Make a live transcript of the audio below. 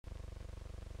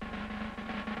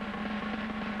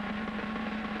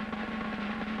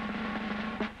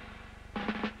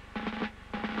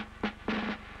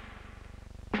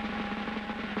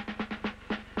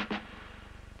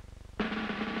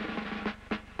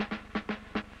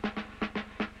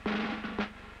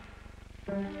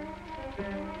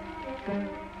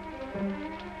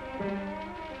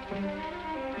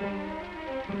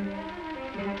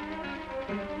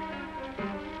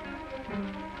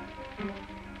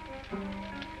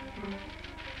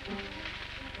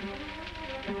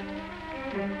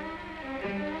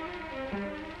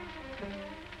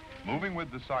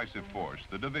decisive force,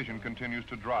 the division continues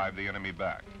to drive the enemy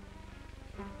back.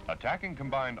 Attacking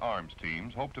combined arms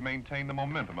teams hope to maintain the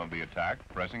momentum of the attack,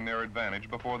 pressing their advantage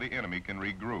before the enemy can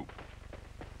regroup.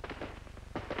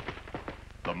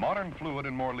 The modern, fluid,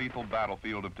 and more lethal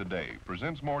battlefield of today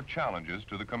presents more challenges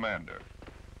to the commander.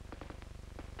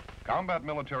 Combat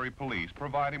military police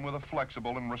provide him with a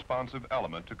flexible and responsive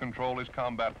element to control his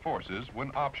combat forces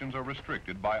when options are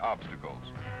restricted by obstacles.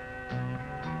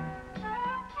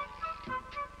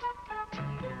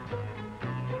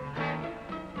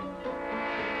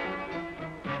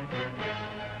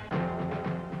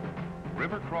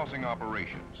 River crossing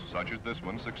operations, such as this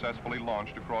one successfully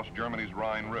launched across Germany's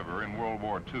Rhine River in World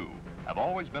War II, have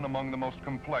always been among the most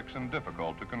complex and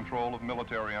difficult to control of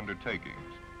military undertakings.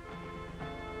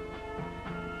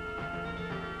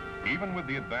 Even with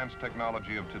the advanced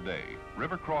technology of today,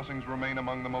 river crossings remain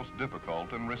among the most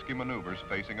difficult and risky maneuvers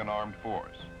facing an armed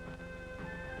force.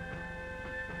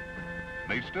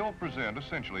 They still present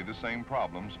essentially the same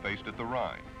problems faced at the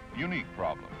Rhine, unique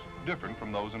problems, different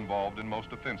from those involved in most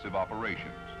offensive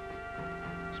operations.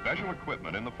 Special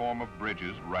equipment in the form of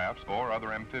bridges, rafts, or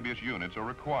other amphibious units are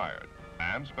required,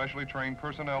 and specially trained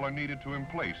personnel are needed to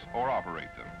emplace or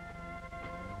operate them.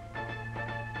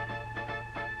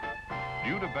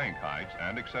 Due to bank heights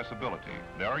and accessibility,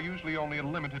 there are usually only a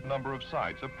limited number of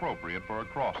sites appropriate for a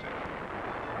crossing.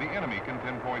 The enemy can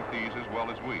pinpoint these as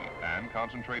well as we and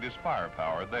concentrate his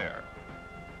firepower there.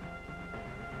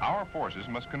 Our forces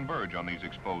must converge on these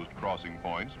exposed crossing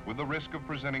points with the risk of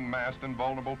presenting massed and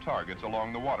vulnerable targets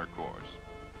along the watercourse.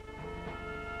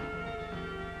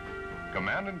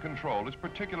 Command and control is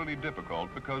particularly difficult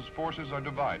because forces are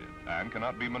divided and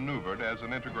cannot be maneuvered as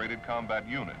an integrated combat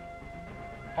unit.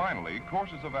 Finally,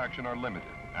 courses of action are limited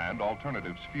and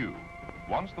alternatives few.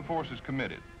 Once the force is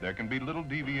committed, there can be little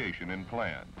deviation in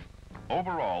plan.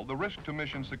 Overall, the risk to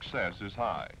mission success is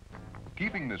high.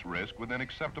 Keeping this risk within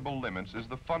acceptable limits is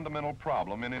the fundamental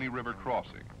problem in any river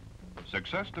crossing.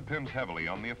 Success depends heavily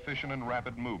on the efficient and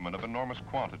rapid movement of enormous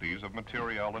quantities of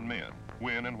material and men,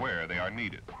 when and where they are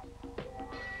needed.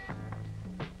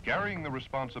 Carrying the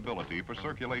responsibility for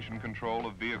circulation control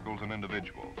of vehicles and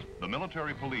individuals, the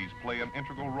military police play an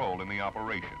integral role in the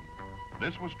operation.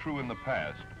 This was true in the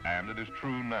past, and it is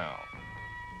true now.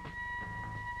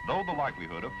 Though the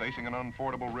likelihood of facing an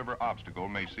unfordable river obstacle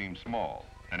may seem small,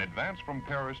 an advance from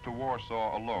Paris to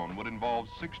Warsaw alone would involve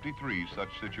 63 such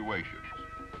situations.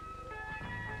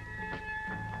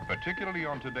 Particularly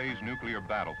on today's nuclear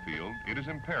battlefield, it is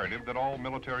imperative that all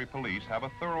military police have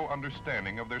a thorough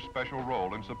understanding of their special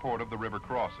role in support of the river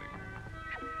crossing.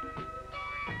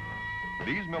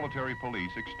 These military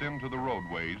police extend to the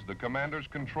roadways the commander's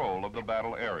control of the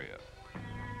battle area.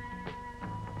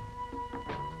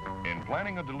 In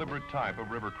planning a deliberate type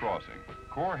of river crossing,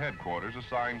 Corps Headquarters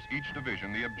assigns each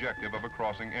division the objective of a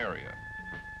crossing area.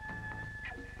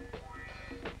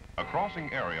 A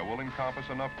crossing area will encompass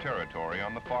enough territory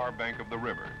on the far bank of the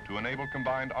river to enable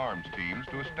combined arms teams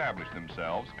to establish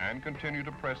themselves and continue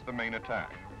to press the main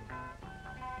attack.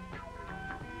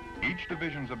 Each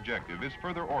division's objective is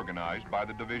further organized by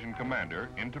the division commander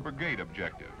into brigade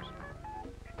objectives.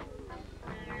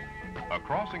 A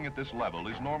crossing at this level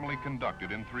is normally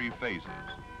conducted in 3 phases.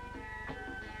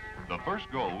 The first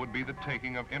goal would be the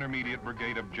taking of intermediate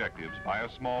brigade objectives by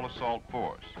a small assault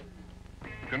force.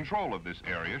 Control of this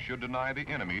area should deny the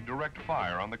enemy direct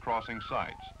fire on the crossing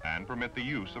sites and permit the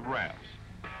use of rafts.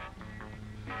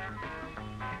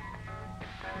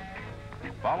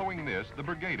 Following this, the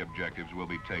brigade objectives will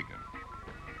be taken.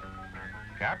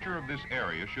 Capture of this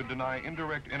area should deny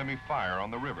indirect enemy fire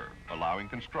on the river, allowing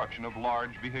construction of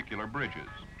large vehicular bridges.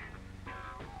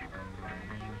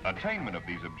 Attainment of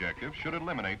these objectives should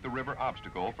eliminate the river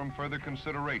obstacle from further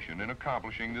consideration in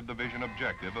accomplishing the division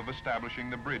objective of establishing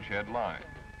the bridgehead line.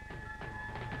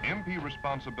 MP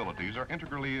responsibilities are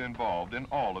integrally involved in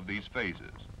all of these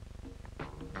phases.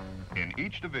 In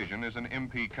each division is an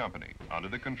MP company under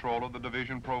the control of the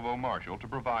division provost marshal to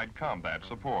provide combat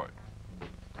support.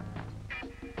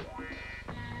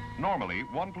 Normally,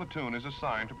 1 platoon is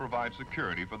assigned to provide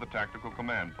security for the tactical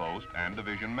command post and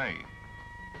division main.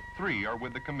 3 are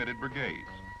with the committed brigades.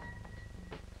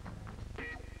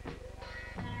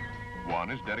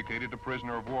 1 is dedicated to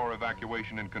prisoner of war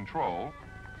evacuation and control,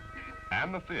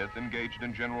 and the 5th engaged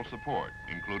in general support,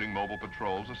 including mobile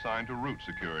patrols assigned to route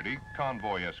security,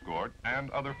 convoy escort,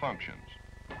 and other functions.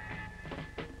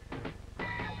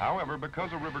 However,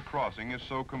 because a river crossing is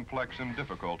so complex and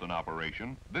difficult an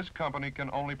operation, this company can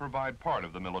only provide part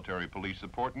of the military police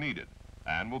support needed,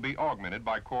 and will be augmented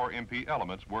by Corps MP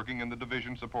elements working in the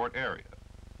division support area.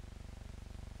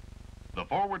 The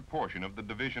forward portion of the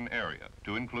division area,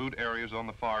 to include areas on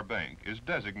the far bank, is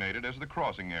designated as the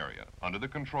crossing area under the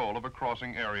control of a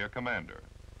crossing area commander.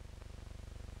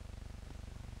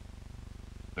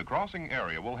 The crossing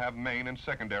area will have main and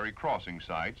secondary crossing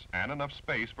sites and enough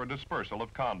space for dispersal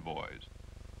of convoys.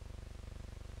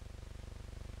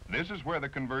 This is where the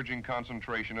converging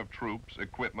concentration of troops,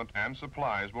 equipment, and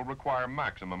supplies will require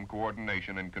maximum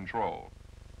coordination and control.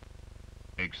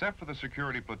 Except for the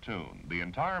security platoon, the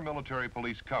entire military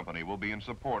police company will be in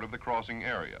support of the crossing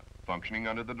area, functioning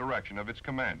under the direction of its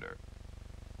commander.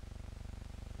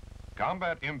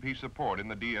 Combat MP support in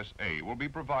the DSA will be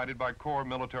provided by core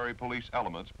military police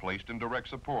elements placed in direct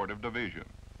support of division.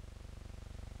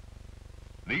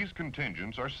 These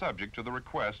contingents are subject to the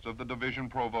request of the division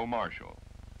provost marshal.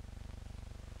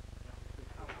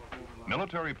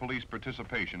 Military police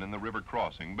participation in the river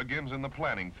crossing begins in the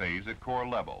planning phase at corps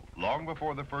level, long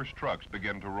before the first trucks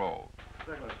begin to roll.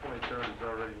 Second of 23rd is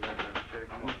already made that check.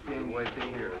 The way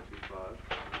through here.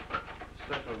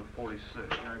 Second of the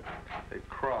 46. They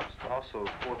crossed also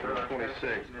 4th of the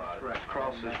 26.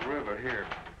 Cross this river here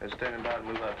and standing by to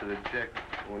move out to the objective.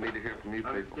 We need to hear from you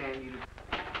people.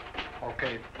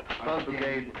 Okay, 1st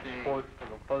Brigade support for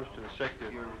the 1st to the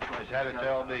 2nd is headed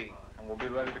to LD, and we'll be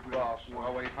ready to cross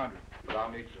 0800. But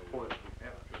I'll need support.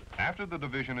 After the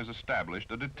division is established,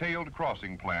 a detailed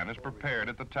crossing plan is prepared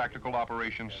at the Tactical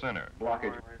Operations Center.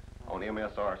 Blockage on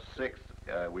MSR 6.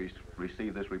 We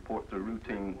received this report through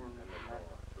routine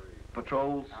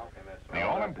patrols. The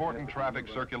all-important traffic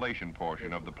circulation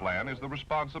portion of the plan is the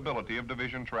responsibility of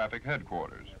Division Traffic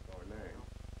Headquarters.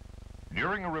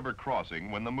 During a river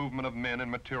crossing, when the movement of men and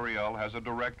materiel has a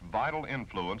direct, vital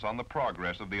influence on the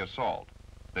progress of the assault,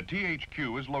 the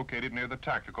THQ is located near the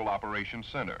Tactical Operations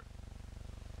Center.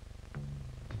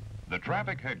 The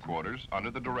Traffic Headquarters,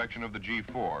 under the direction of the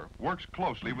G4, works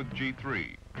closely with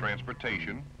G3,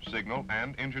 Transportation, Signal,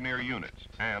 and Engineer units,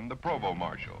 and the Provost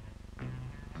Marshal.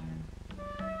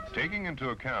 Taking into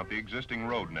account the existing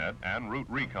road net and route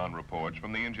recon reports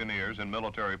from the engineers and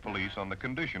military police on the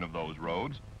condition of those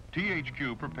roads,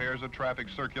 THQ prepares a traffic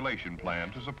circulation plan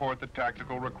to support the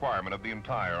tactical requirement of the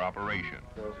entire operation.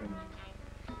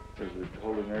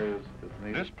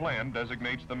 This plan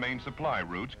designates the main supply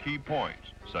routes key points,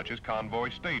 such as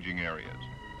convoy staging areas,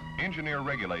 engineer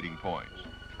regulating points,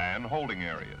 and holding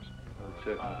areas.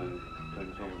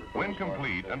 When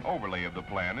complete, an overlay of the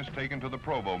plan is taken to the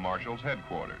Provost Marshal's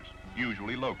headquarters,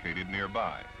 usually located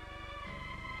nearby.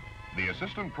 The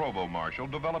Assistant Provost Marshal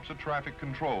develops a traffic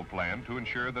control plan to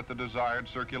ensure that the desired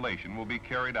circulation will be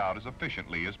carried out as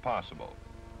efficiently as possible.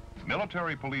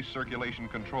 Military police circulation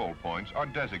control points are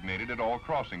designated at all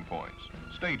crossing points,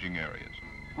 staging areas,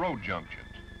 road junctions,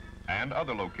 and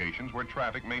other locations where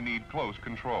traffic may need close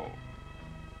control.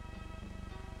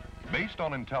 Based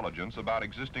on intelligence about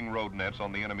existing road nets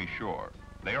on the enemy shore,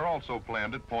 they are also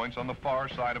planned at points on the far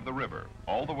side of the river,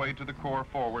 all the way to the Corps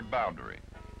forward boundary.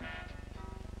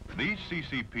 These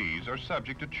CCPs are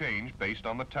subject to change based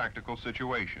on the tactical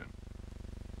situation.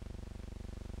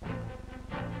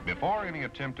 Before any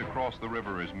attempt to cross the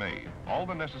river is made, all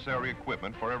the necessary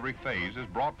equipment for every phase is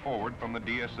brought forward from the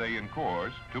DSA and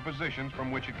Corps to positions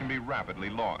from which it can be rapidly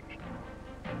launched.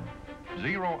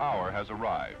 0 hour has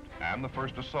arrived, and the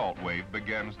first assault wave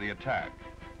begins the attack.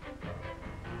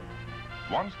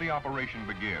 Once the operation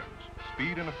begins,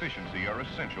 speed and efficiency are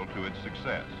essential to its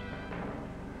success.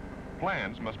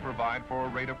 Plans must provide for a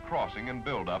rate of crossing and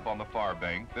buildup on the far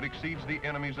bank that exceeds the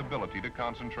enemy's ability to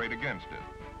concentrate against it.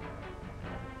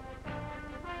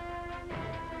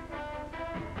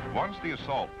 Once the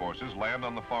assault forces land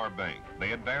on the far bank,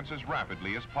 they advance as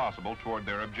rapidly as possible toward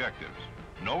their objectives.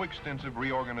 No extensive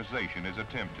reorganization is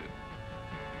attempted.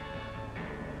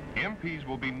 MPs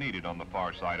will be needed on the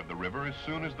far side of the river as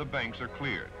soon as the banks are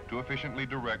cleared to efficiently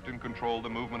direct and control the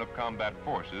movement of combat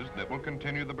forces that will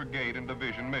continue the brigade and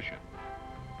division mission.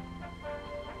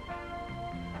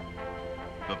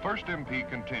 The first MP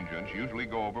contingents usually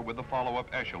go over with the follow-up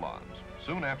echelons,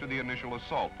 soon after the initial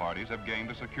assault parties have gained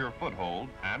a secure foothold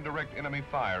and direct enemy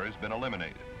fire has been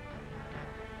eliminated.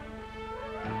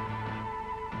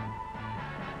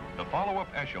 The follow-up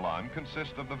echelon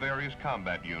consists of the various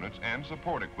combat units and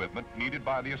support equipment needed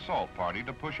by the assault party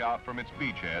to push out from its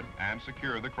beachhead and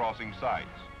secure the crossing sites.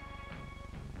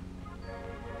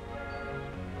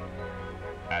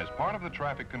 As part of the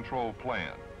traffic control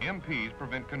plan, MPs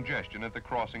prevent congestion at the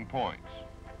crossing points.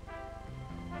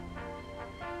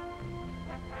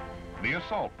 The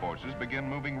assault forces begin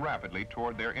moving rapidly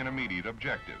toward their intermediate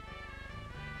objective.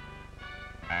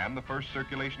 And the first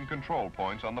circulation control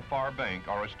points on the far bank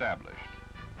are established.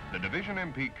 The Division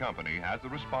MP Company has the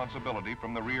responsibility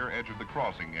from the rear edge of the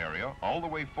crossing area all the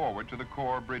way forward to the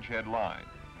core bridgehead line.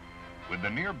 With the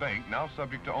near bank now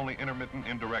subject to only intermittent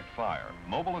indirect fire,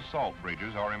 mobile assault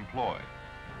bridges are employed.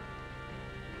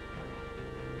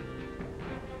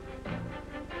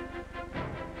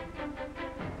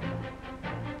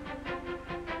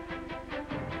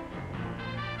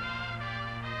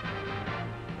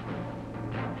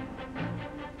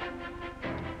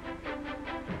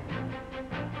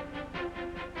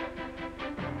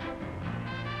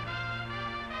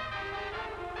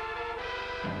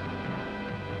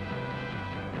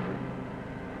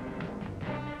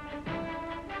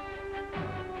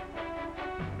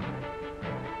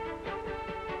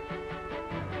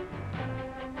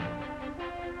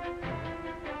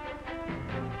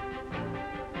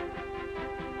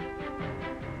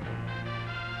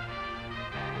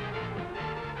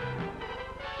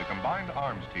 Combined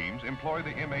arms teams employ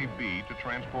the MAB to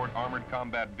transport armored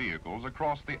combat vehicles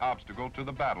across the obstacle to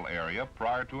the battle area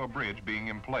prior to a bridge being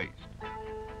emplaced.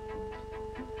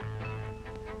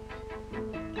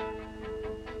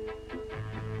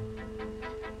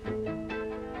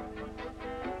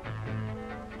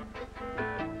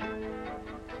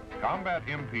 Combat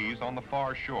MPs on the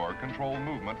far shore control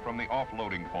movement from the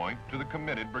offloading point to the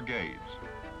committed brigades.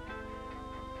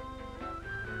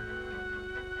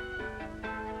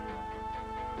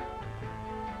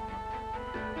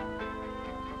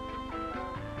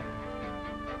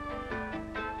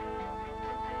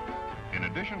 In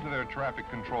addition to their traffic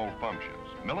control functions,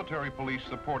 military police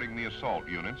supporting the assault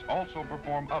units also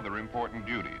perform other important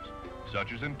duties,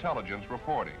 such as intelligence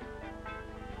reporting,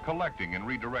 collecting and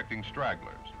redirecting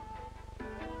stragglers,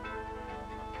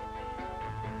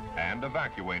 and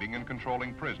evacuating and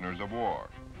controlling prisoners of war.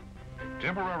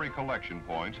 Temporary collection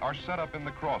points are set up in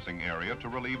the crossing area to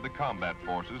relieve the combat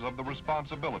forces of the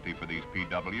responsibility for these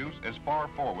PWs as far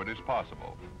forward as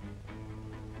possible.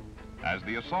 As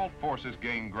the assault forces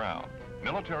gain ground,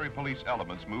 military police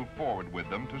elements move forward with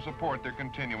them to support their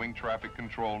continuing traffic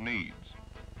control needs.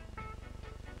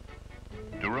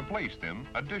 To replace them,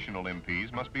 additional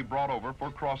MPs must be brought over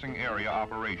for crossing area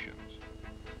operations.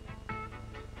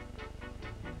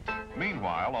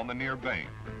 Meanwhile, on the near bank,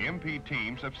 MP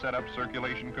teams have set up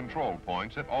circulation control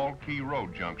points at all key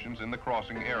road junctions in the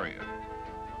crossing area.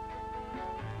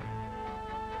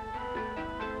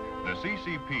 The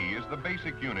CCP is the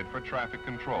basic unit for traffic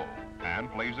control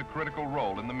and plays a critical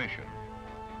role in the mission.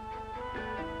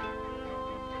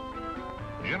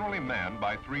 Generally manned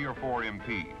by 3 or 4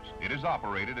 MPs, it is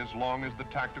operated as long as the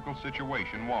tactical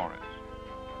situation warrants.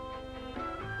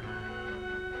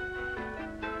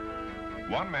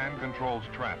 One man controls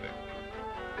traffic.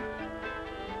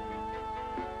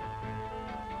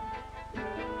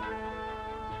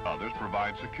 Others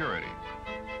provide security.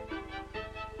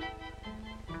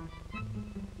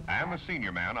 And the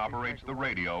senior man operates the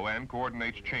radio and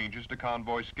coordinates changes to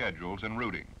convoy schedules and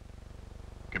routing.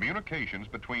 Communications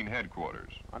between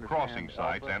headquarters, crossing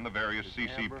sites, and the various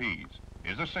CCPs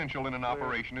is essential in an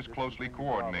operation as closely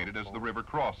coordinated as the river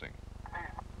crossing.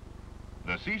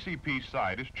 The CCP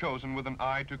site is chosen with an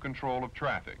eye to control of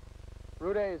traffic,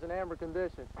 Route A is in amber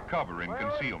condition. cover and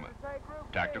concealment,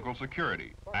 tactical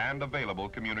security, and available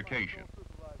communication.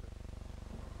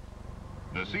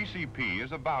 The CCP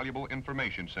is a valuable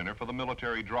information center for the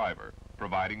military driver,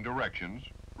 providing directions,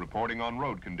 reporting on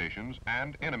road conditions,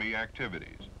 and enemy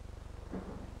activities.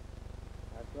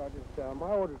 My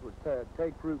orders were to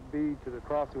take Route B to the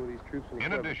crossing with these troops.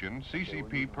 In addition,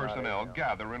 CCP personnel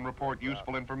gather and report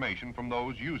useful information from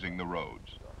those using the roads.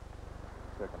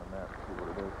 Checking the map to see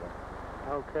what it is.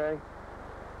 Okay.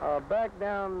 Back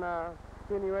down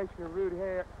continuation of Route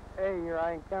A here,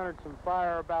 I encountered some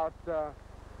fire about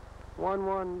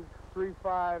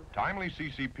 1135. Timely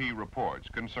CCP reports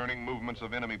concerning movements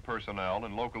of enemy personnel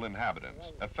and local inhabitants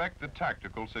affect the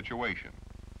tactical situation.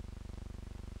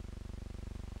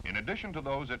 In addition to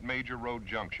those at major road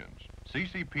junctions,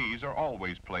 CCPs are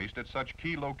always placed at such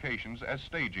key locations as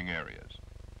staging areas.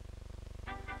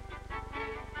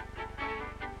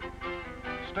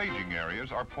 Staging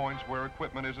areas are points where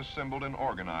equipment is assembled and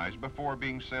organized before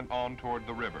being sent on toward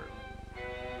the river.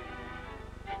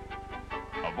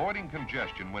 Avoiding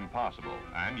congestion when possible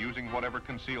and using whatever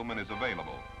concealment is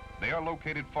available, they are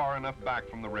located far enough back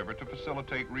from the river to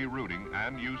facilitate rerouting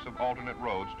and use of alternate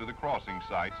roads to the crossing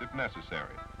sites if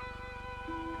necessary.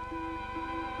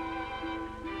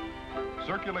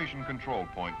 Circulation control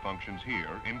point functions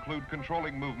here include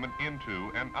controlling movement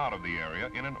into and out of the area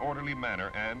in an orderly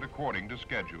manner and according to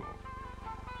schedule.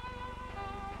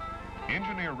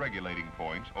 Engineer regulating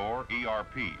points, or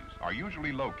ERPs, are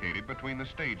usually located between the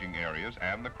staging areas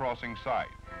and the crossing site.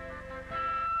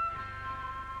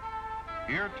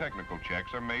 Here, technical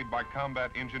checks are made by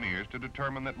combat engineers to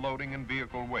determine that loading and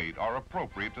vehicle weight are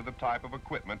appropriate to the type of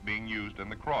equipment being used in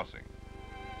the crossing.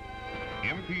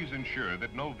 MPs ensure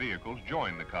that no vehicles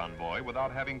join the convoy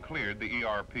without having cleared the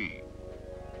ERP.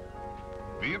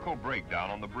 Vehicle breakdown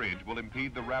on the bridge will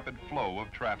impede the rapid flow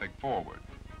of traffic forward.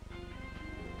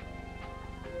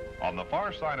 On the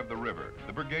far side of the river,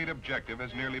 the brigade objective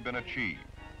has nearly been achieved.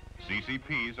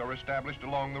 CCPs are established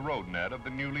along the road net of the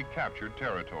newly captured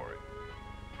territory.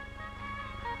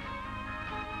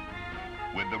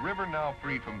 With the river now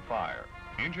free from fire,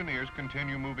 engineers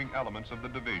continue moving elements of the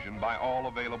division by all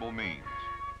available means.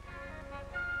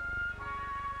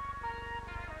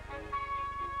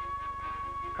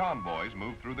 Convoys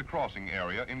move through the crossing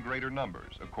area in greater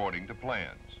numbers, according to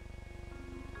plans.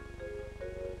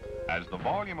 As the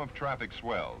volume of traffic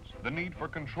swells, the need for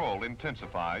control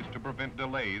intensifies to prevent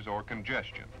delays or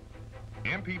congestion.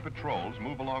 MP patrols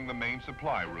move along the main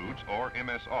supply routes, or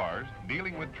MSRs,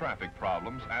 dealing with traffic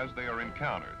problems as they are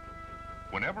encountered.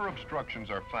 Whenever obstructions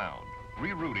are found,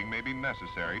 rerouting may be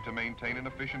necessary to maintain an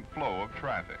efficient flow of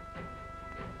traffic.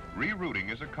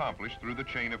 Rerouting is accomplished through the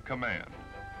chain of command,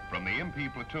 from the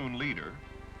MP platoon leader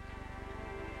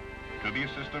to the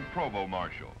assistant provost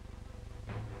marshal,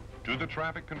 to the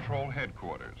traffic control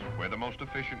headquarters, where the most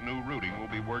efficient new routing will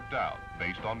be worked out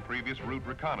based on previous route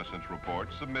reconnaissance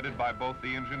reports submitted by both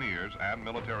the engineers and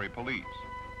military police.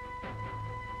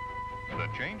 The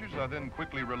changes are then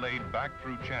quickly relayed back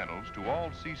through channels to all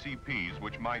CCPs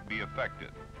which might be affected.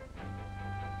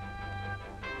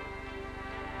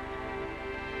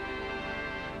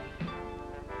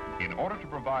 In order to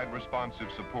provide responsive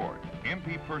support,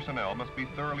 MP personnel must be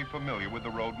thoroughly familiar with the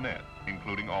road net,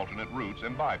 including alternate routes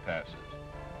and bypasses.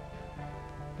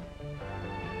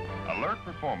 Alert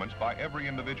performance by every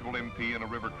individual MP in a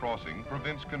river crossing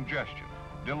prevents congestion,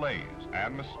 delays,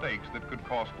 and mistakes that could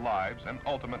cost lives and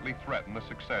ultimately threaten the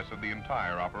success of the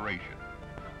entire operation.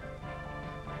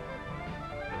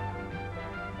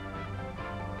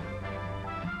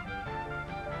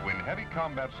 When heavy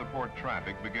combat support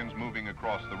traffic begins moving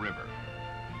across the river,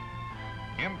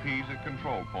 MPs at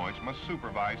control points must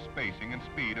supervise spacing and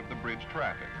speed of the bridge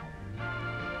traffic.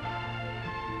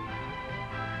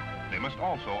 They must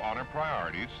also honor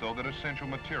priorities so that essential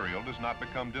material does not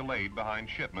become delayed behind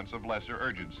shipments of lesser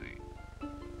urgency.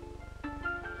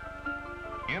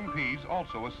 MPs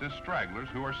also assist stragglers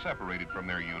who are separated from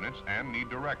their units and need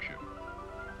direction.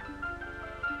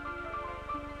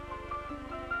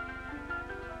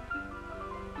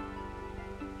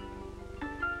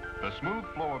 The smooth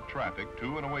flow of traffic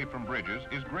to and away from bridges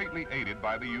is greatly aided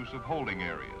by the use of holding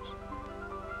areas.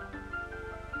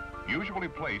 Usually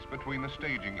placed between the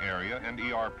staging area and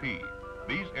ERP,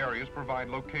 these areas provide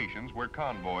locations where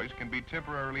convoys can be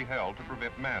temporarily held to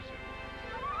prevent massing.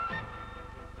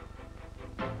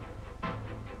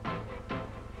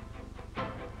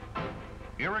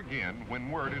 Here again, when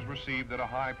word is received that a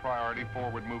high priority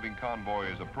forward moving convoy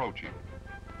is approaching,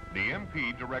 the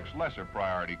MP directs lesser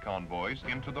priority convoys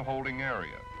into the holding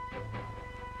area.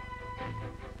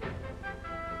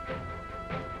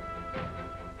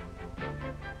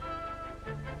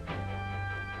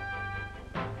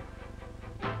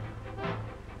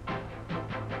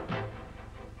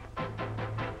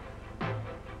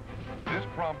 This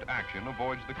prompt action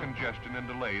avoids the congestion and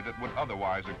delay that would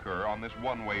otherwise occur on this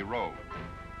one-way road.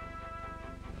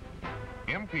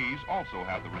 MPs also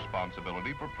have the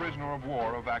responsibility for prisoner of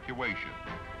war evacuation.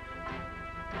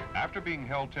 After being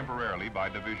held temporarily by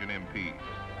division MPs,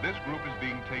 this group is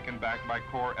being taken back by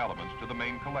corps elements to the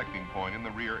main collecting point in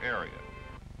the rear area.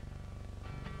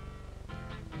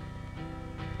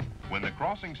 When the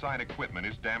crossing site equipment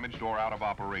is damaged or out of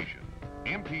operation,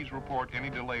 MPs report any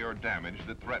delay or damage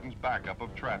that threatens backup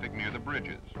of traffic near the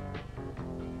bridges.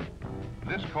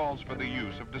 This calls for the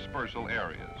use of dispersal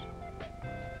areas.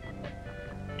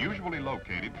 Usually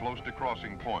located close to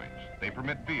crossing points, they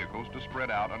permit vehicles to spread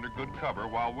out under good cover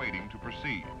while waiting to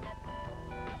proceed.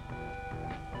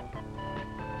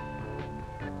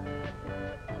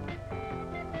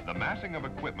 The massing of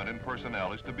equipment and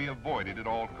personnel is to be avoided at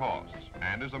all costs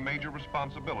and is a major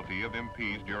responsibility of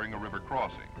MPs during a river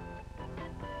crossing.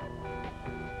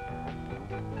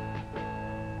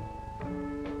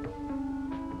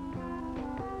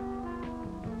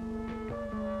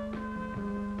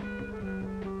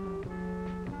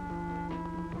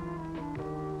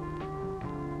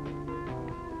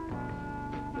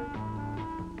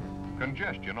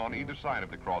 Congestion on either side of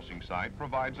the crossing site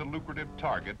provides a lucrative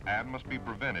target and must be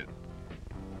prevented.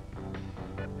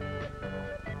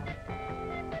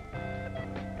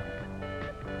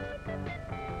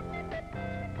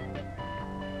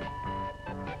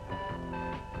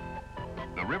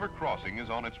 river crossing is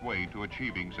on its way to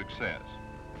achieving success.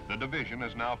 The division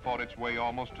has now fought its way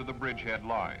almost to the bridgehead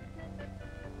line.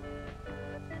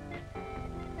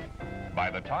 By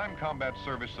the time combat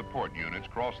service support units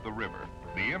cross the river,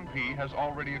 the MP has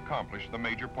already accomplished the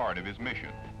major part of his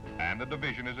mission, and the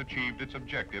division has achieved its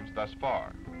objectives thus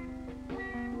far.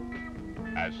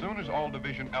 As soon as all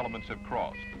division elements have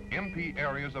crossed, MP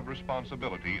areas of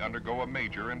responsibility undergo a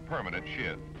major and permanent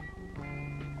shift.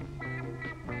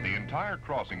 The entire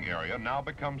crossing area now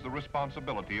becomes the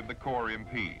responsibility of the Corps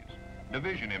MPs.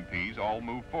 Division MPs all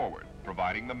move forward,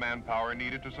 providing the manpower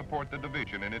needed to support the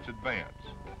division in its advance.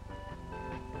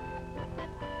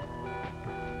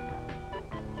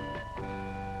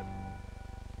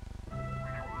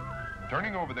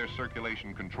 Turning over their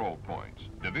circulation control points,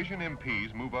 division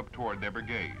MPs move up toward their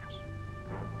brigades.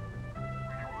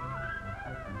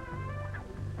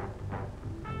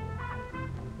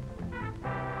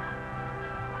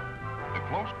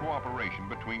 The close cooperation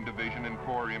between division and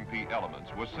Corps MP elements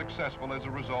was successful as a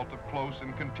result of close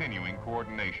and continuing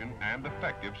coordination and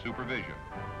effective supervision.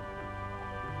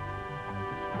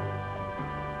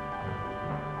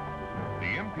 The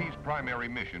MP's primary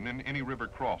mission in any river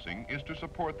crossing is to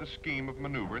support the scheme of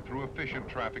maneuver through efficient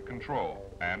traffic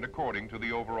control and according to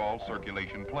the overall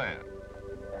circulation plan.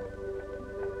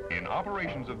 In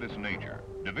operations of this nature,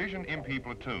 division MP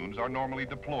platoons are normally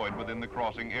deployed within the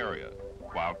crossing area,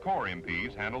 while Corps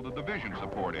MPs handle the division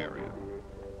support area.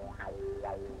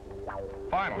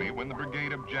 Finally, when the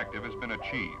brigade objective has been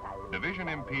achieved, division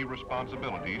MP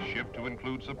responsibilities shift to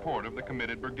include support of the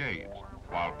committed brigades,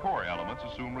 while Corps elements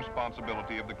assume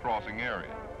responsibility of the crossing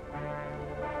area.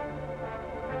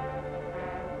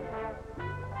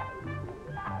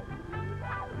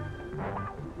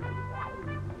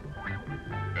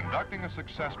 Conducting a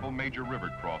successful major river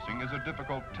crossing is a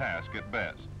difficult task at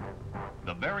best.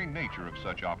 The very nature of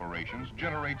such operations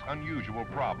generates unusual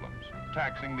problems,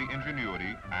 taxing the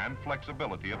ingenuity and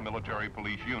flexibility of military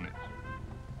police units.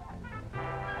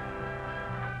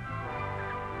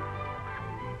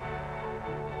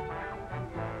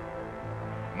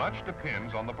 Much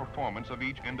depends on the performance of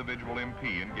each individual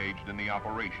MP engaged in the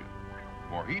operation,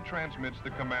 for he transmits the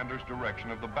commander's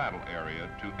direction of the battle area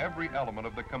to every element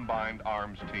of the combined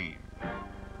arms team.